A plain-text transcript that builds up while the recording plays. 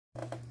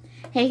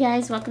Hey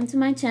guys, welcome to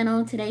my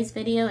channel. Today's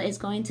video is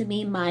going to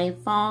be my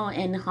fall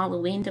and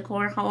Halloween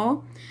decor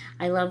haul.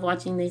 I love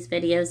watching these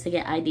videos to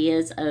get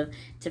ideas of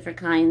different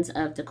kinds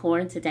of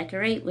decor to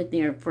decorate with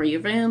for your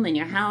room and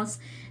your house.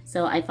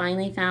 So I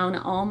finally found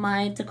all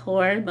my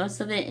decor. Most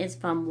of it is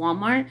from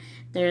Walmart.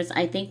 There's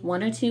I think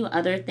one or two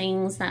other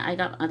things that I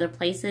got other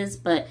places,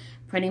 but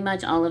pretty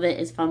much all of it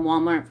is from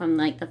Walmart, from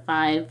like the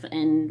 $5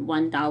 and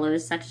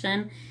 $1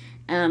 section.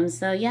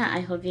 So yeah, I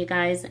hope you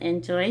guys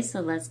enjoy.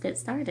 So let's get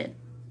started.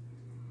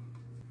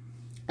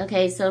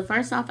 Okay, so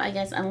first off, I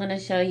guess I'm going to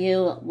show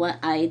you what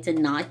I did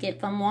not get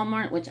from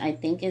Walmart, which I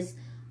think is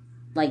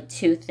like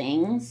two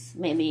things,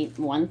 maybe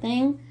one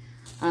thing.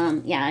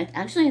 Yeah,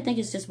 actually, I think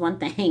it's just one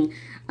thing.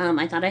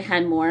 I thought I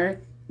had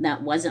more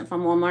that wasn't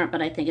from Walmart,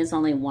 but I think it's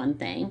only one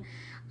thing.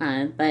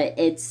 But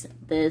it's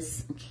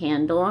this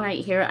candle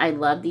right here. I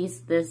love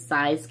this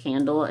size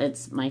candle.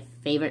 It's my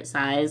favorite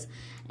size.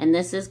 And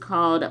this is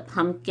called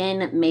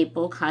Pumpkin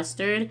Maple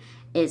Custard.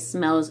 It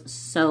smells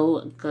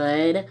so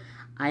good.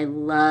 I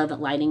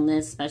love lighting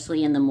this,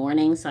 especially in the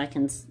morning, so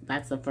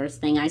that's the first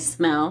thing I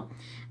smell.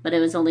 But it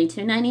was only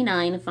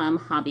 $2.99 from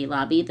Hobby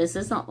Lobby. This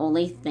is the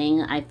only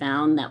thing I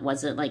found that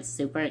wasn't like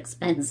super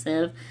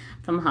expensive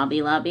from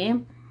Hobby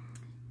Lobby.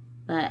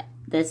 But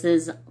this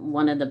is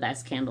one of the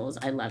best candles.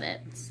 I love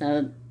it.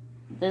 So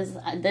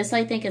this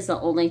I think is the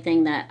only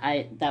thing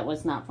that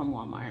was not from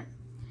Walmart.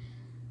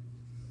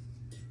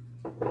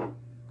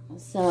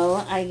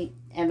 So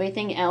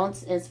everything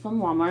else is from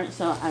Walmart.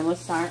 So I will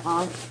start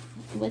off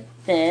with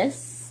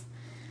this.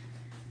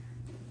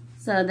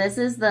 So this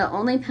is the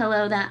only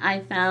pillow that I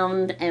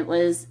found. It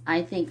was,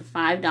 I think,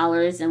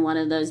 $5 in one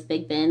of those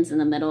big bins in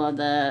the middle of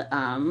the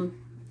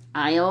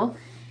aisle,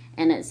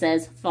 and it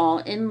says fall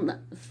in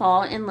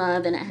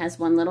love, and it has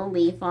one little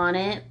leaf on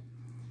it.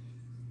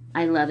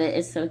 I love it.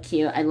 It's so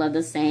cute. I love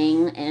the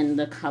saying, and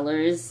the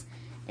colors.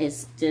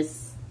 It's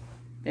just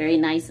very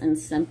nice and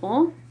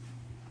simple.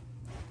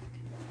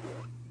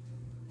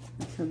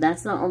 So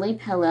that's the only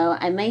pillow.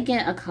 I may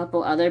get a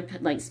couple other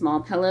like small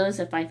pillows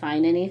if I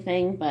find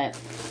anything, but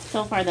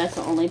so far that's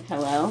the only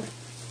pillow.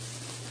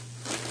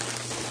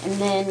 And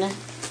then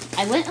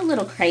I went a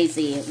little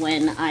crazy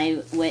when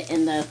I went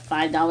in the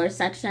 $5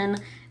 section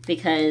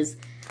because,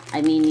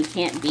 I mean, you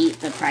can't beat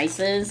the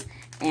prices.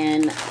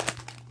 And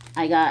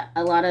I got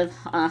a lot of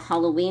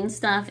Halloween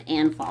stuff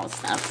and fall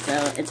stuff,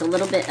 so it's a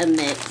little bit of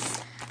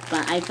mix.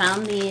 But I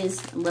found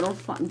these little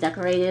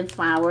decorated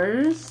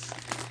flowers.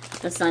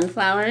 The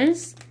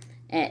sunflowers.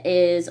 It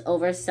is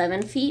over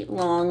 7 feet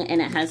long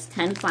and it has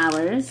 10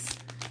 flowers.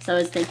 So I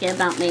was thinking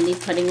about maybe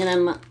putting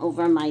them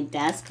over my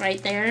desk right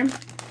there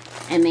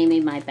and maybe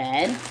my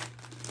bed.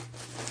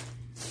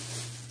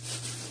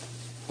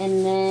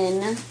 And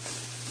then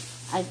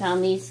I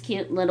found these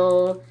cute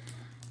little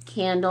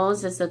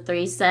candles. It's a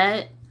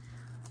 3-set,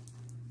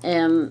 a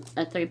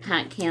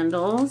 3-pack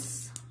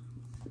candles.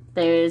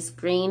 There's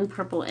green,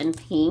 purple, and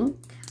pink.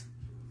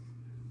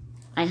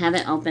 I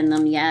haven't opened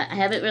them yet. I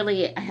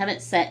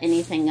haven't set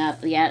anything up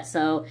yet.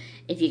 So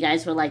if you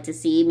guys would like to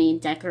see me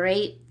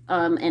decorate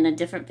in a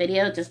different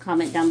video, just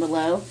comment down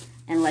below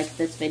and like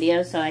this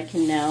video so I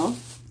can know.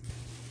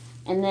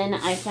 And then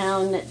I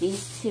found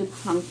these two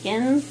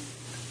pumpkins.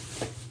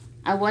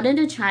 I wanted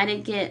to try to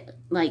get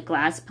like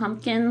glass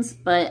pumpkins,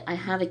 but I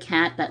have a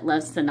cat that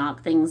loves to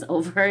knock things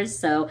over,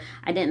 so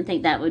I didn't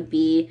think that would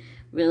be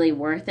really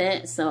worth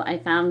it. So I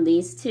found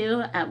these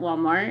two at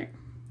Walmart.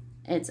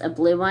 It's a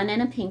blue one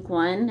and a pink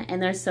one,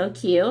 and they're so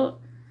cute.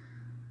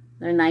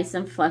 They're nice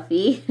and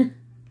fluffy.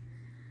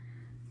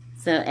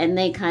 So, and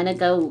they kind of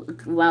go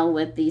well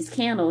with these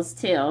candles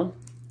too.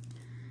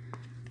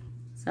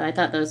 So I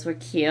thought those were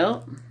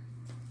cute.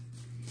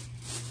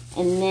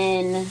 And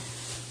then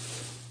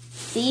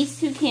these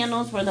two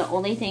candles were the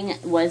only thing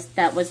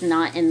that was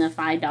not in the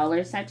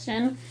 $5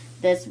 section.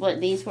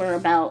 These were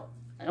about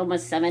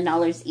almost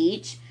 $7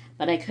 each,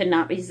 but I could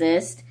not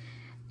resist.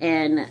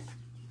 And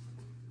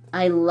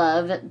I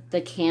love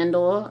the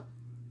candle,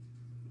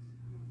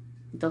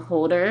 the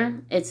holder.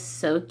 It's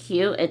so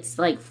cute. It's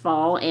like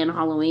fall and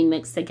Halloween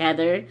mixed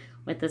together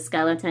with the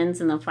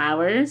skeletons and the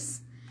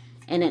flowers.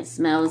 And it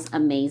smells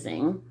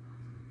amazing.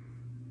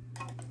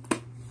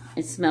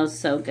 It smells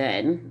so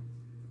good.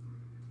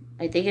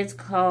 I think it's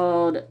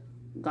called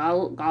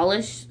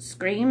Gaulish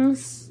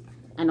Screams.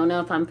 I don't know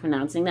if I'm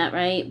pronouncing that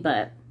right,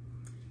 but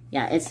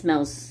yeah, it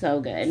smells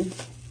so good.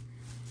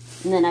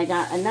 And then I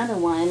got another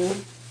one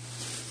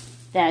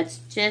that's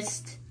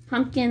just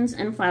pumpkins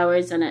and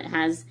flowers, and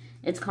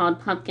it's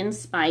called Pumpkin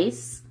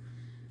Spice.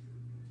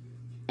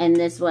 And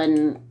this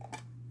one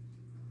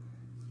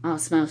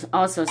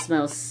also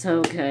smells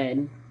so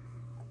good.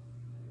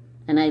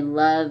 And I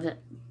love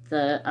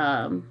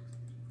the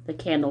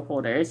candle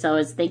holder. So I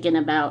was thinking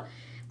about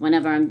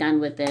whenever I'm done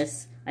with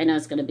this, I know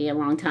it's going to be a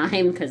long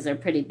time because they're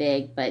pretty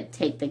big, but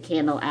take the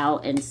candle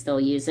out and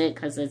still use it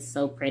because it's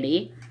so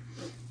pretty.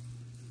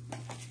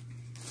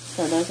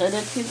 So those are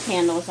the two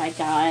candles I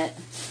got.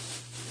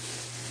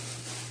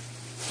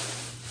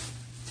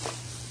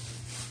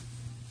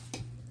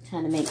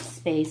 Trying to make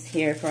space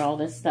here for all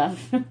this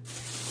stuff.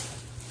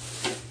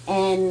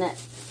 And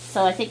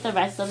so I think the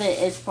rest of it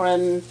is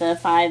from the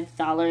 $5,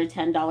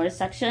 $10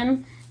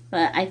 section.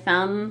 But I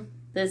found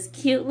this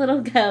cute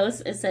little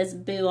ghost. It says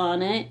Boo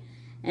on it.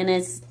 And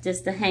it's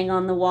just to hang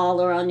on the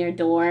wall or on your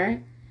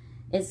door.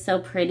 It's so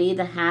pretty.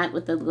 The hat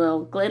with the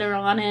little glitter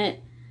on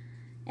it.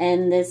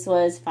 And this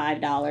was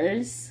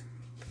 $5.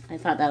 I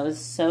thought that was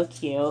so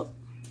cute.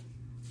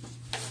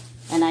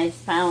 And I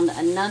found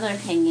another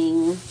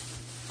hanging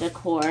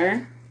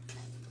decor.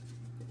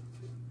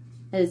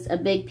 It's a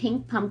big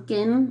pink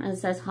pumpkin. It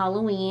says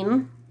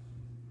Halloween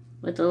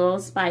with a little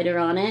spider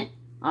on it.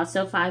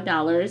 Also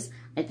 $5.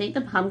 I think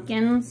the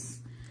pumpkins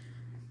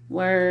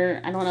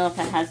were, I don't know if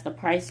it has the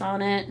price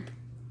on it,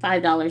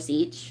 $5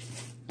 each.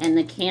 And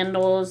the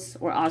candles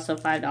were also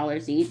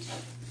 $5 each.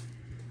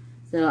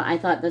 So I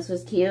thought this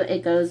was cute.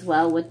 It goes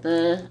well with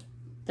the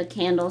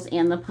candles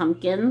and the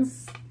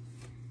pumpkins.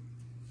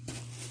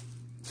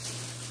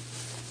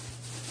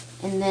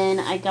 And then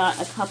I got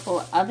a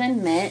couple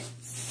oven mitts.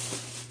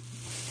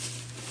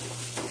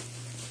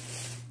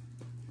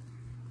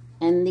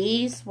 And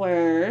these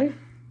were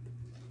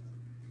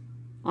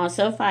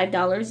also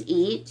 $5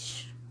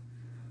 each.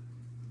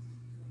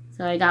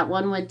 So I got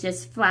one with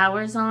just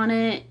flowers on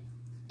it.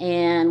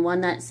 And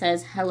one that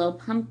says Hello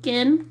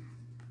Pumpkin.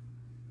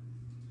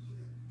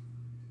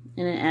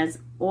 And it has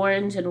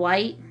orange and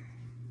white.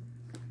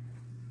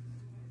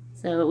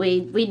 So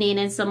we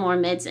needed some more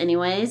mitts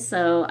anyway.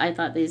 So I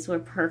thought these were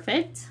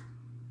perfect.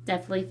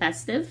 Definitely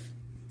festive.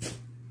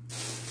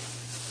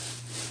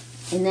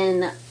 And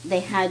then they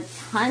had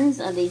tons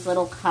of these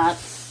little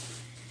cups.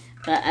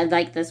 But I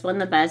like this one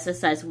the best. It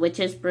says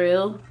Witch's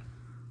Brew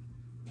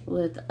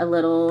with a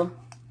little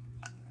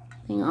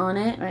thing on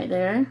it right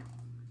there.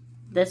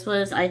 This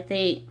was, I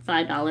think,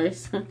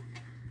 $5.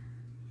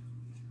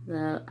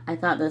 So I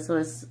thought this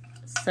was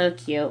so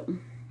cute.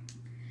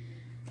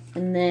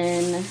 And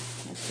then,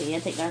 let's see, I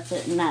think that's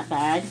it in that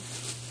bag.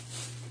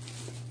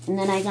 And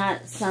then I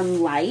got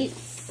some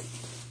lights.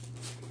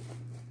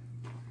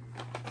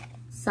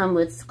 Some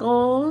with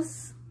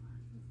skulls,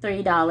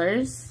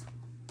 $3.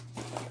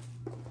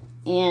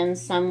 And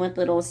some with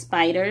little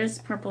spiders,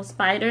 purple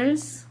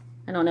spiders.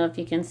 I don't know if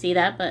you can see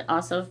that, but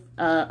also,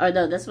 or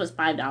no, this was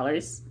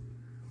 $5.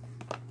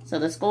 So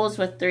the skulls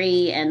were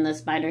 $3 and the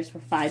spiders were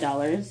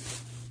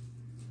 $5.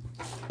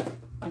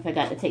 I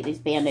forgot to take these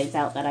band-aids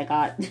out that I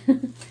got.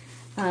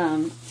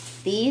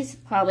 These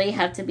probably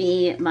have to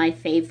be my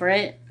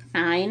favorite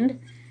find.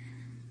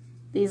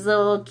 These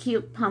little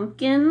cute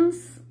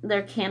pumpkins.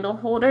 They're candle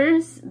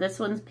holders. This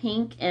one's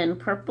pink and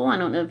purple. I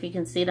don't know if you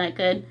can see that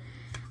good.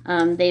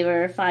 They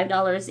were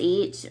 $5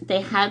 each.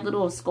 They had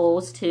little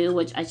skulls too,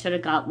 which I should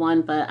have got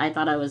one, but I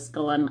thought I was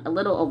going a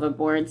little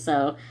overboard,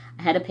 so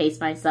I had to pace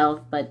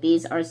myself. But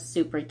these are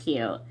super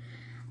cute.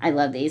 I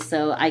love these.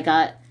 So I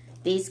got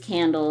these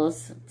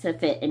candles to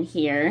fit in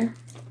here.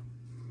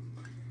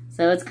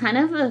 So it's kind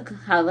of a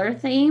color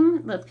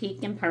theme, the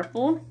pink and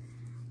purple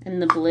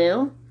and the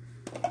blue.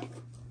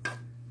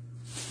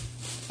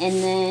 And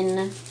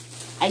then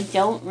I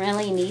don't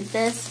really need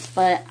this,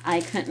 but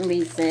I couldn't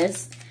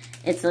resist.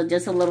 It's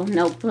just a little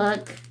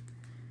notebook.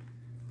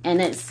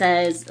 And it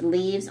says,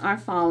 Leaves are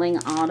falling,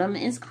 autumn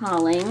is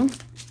calling.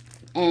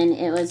 And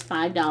it was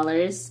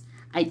 $5.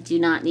 I do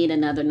not need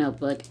another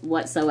notebook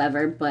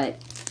whatsoever,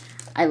 but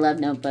I love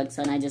notebooks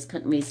and I just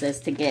couldn't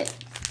resist to get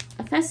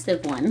a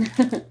festive one.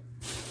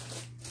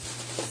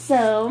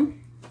 So,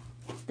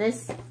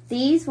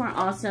 these were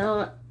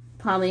also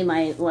probably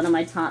one of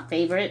my top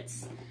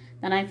favorites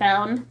that I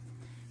found.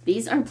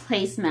 These are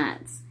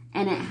placemats,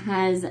 and it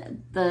has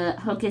the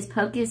Hocus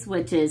Pocus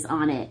witches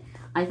on it.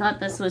 I thought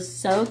this was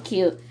so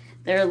cute.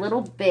 They're a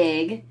little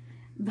big,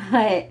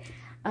 but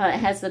it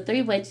has the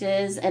 3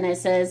 witches, and it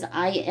says,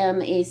 I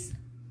am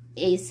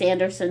a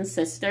Sanderson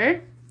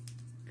sister.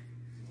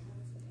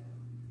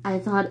 I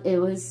thought it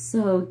was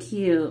so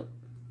cute.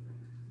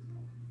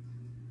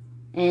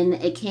 And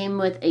it came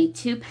with a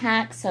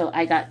 2-pack, so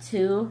I got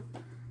two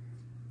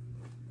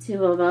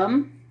of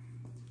them.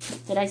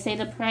 Did I say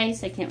the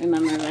price? I can't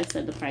remember if I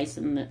said the price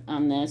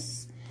on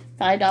this.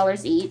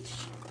 $5 each.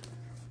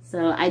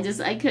 So I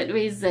couldn't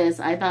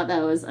resist. I thought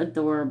that was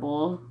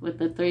adorable with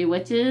the 3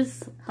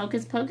 witches.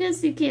 Hocus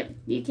Pocus, you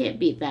can't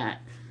beat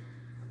that.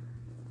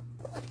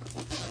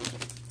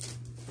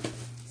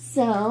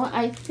 So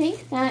I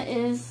think that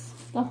is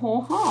the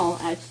whole haul,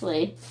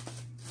 actually.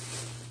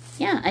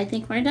 Yeah, I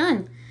think we're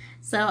done.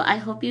 So I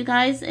hope you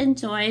guys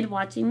enjoyed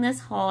watching this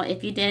haul.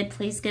 If you did,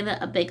 please give it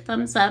a big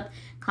thumbs up.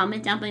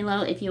 Comment down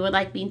below if you would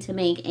like me to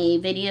make a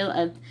video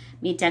of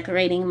me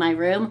decorating my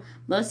room.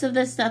 Most of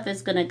this stuff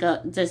is going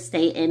to just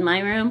stay in my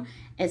room,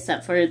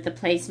 except for the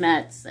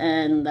placemats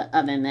and the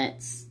oven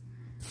mitts.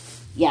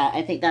 Yeah,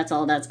 I think that's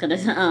all that's going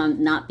to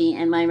not be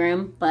in my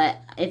room. But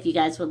if you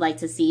guys would like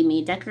to see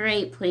me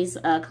decorate, please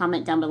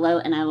comment down below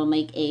and I will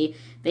make a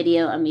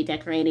video of me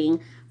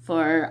decorating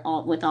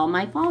with all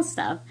my fall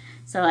stuff.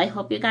 So I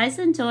hope you guys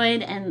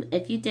enjoyed, and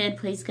if you did,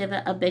 please give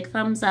it a big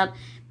thumbs up.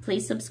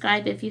 Please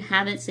subscribe if you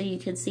haven't so you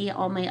can see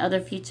all my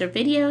other future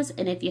videos,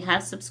 and if you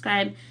have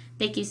subscribed,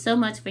 Thank you so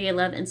much for your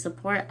love and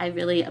support. I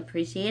really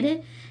appreciate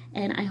it,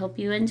 and I hope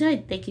you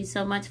enjoyed. Thank you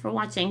so much for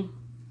watching.